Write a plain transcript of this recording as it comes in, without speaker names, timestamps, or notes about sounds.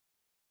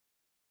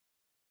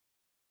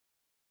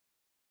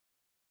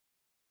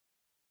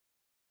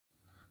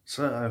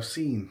So I've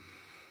seen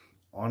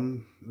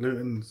on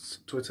Luton's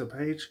Twitter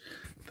page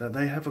that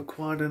they have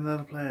acquired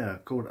another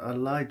player called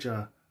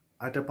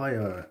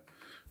Adebayo,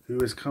 who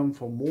has come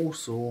from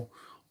Walsall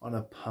on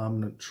a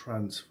permanent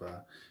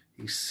transfer.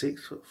 He's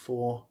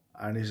 6'4"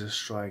 and is a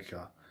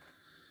striker.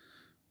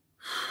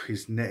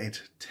 He's netted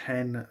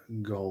 10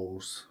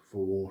 goals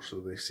for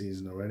Walsall this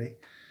season already.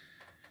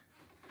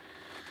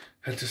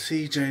 And to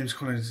see James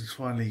Collins has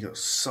finally got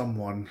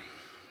someone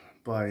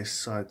by his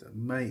side that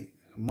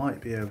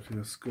might be able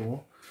to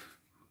score,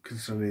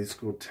 considering he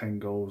scored 10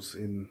 goals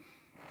in,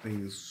 I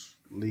think it's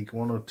League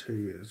 1 or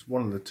 2, it's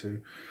one of the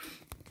two,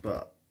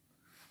 but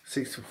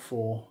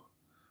 6'4",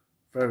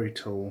 very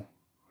tall.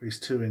 He's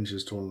 2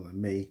 inches taller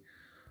than me,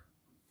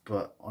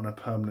 but on a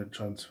permanent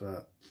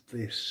transfer,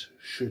 this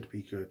should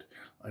be good.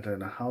 I don't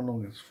know how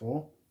long it's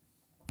for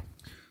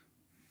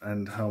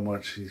and how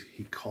much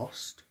he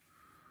cost,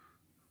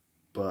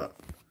 but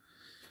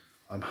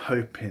I'm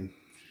hoping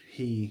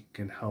he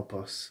can help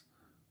us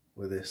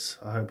with this.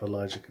 I hope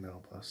Elijah can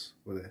help us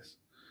with this.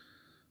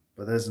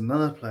 But there's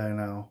another player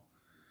now,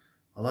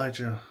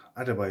 Adebayo,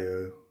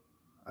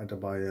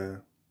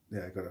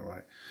 yeah, I got it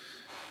right,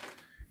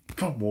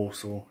 from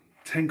Walsall.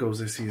 10 goals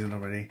this season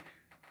already.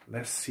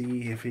 Let's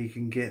see if he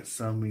can get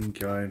something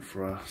going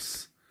for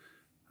us,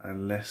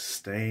 and let's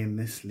stay in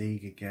this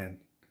league again.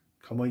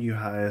 Come on, you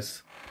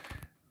hires.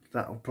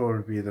 That'll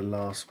probably be the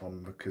last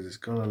one because it's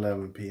gone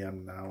 11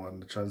 PM now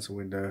and the transfer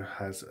window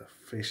has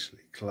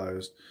officially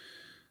closed.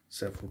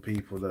 Several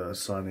people that are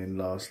signing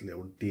last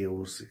little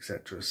deals,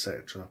 etc,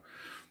 etc.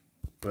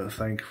 But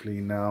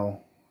thankfully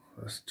now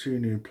there's 2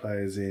 new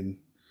players in,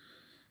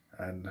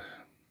 and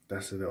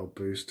that's a little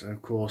boost. And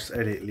of course,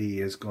 Elliot Lee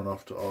has gone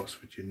off to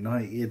Oxford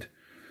United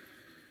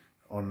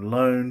on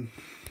loan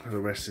for the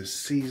rest of the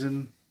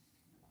season.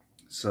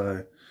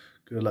 So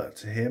good luck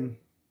to him.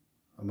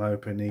 I'm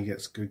hoping he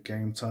gets good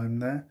game time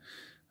there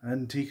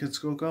and he can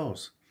score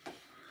goals.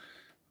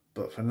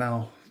 But for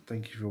now,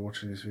 thank you for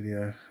watching this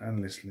video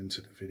and listening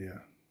to the video.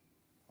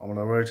 I'm on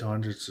the road to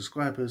 100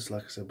 subscribers,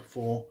 like I said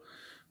before.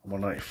 I'm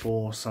on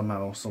 94.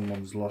 Somehow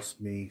someone's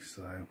lost me,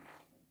 so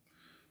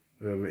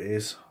whoever it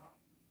is,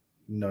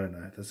 no,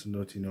 that's a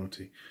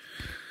naughty.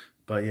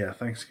 But yeah,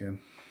 thanks again.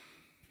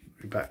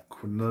 Be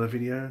back with another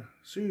video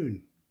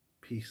soon.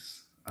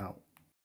 Peace out.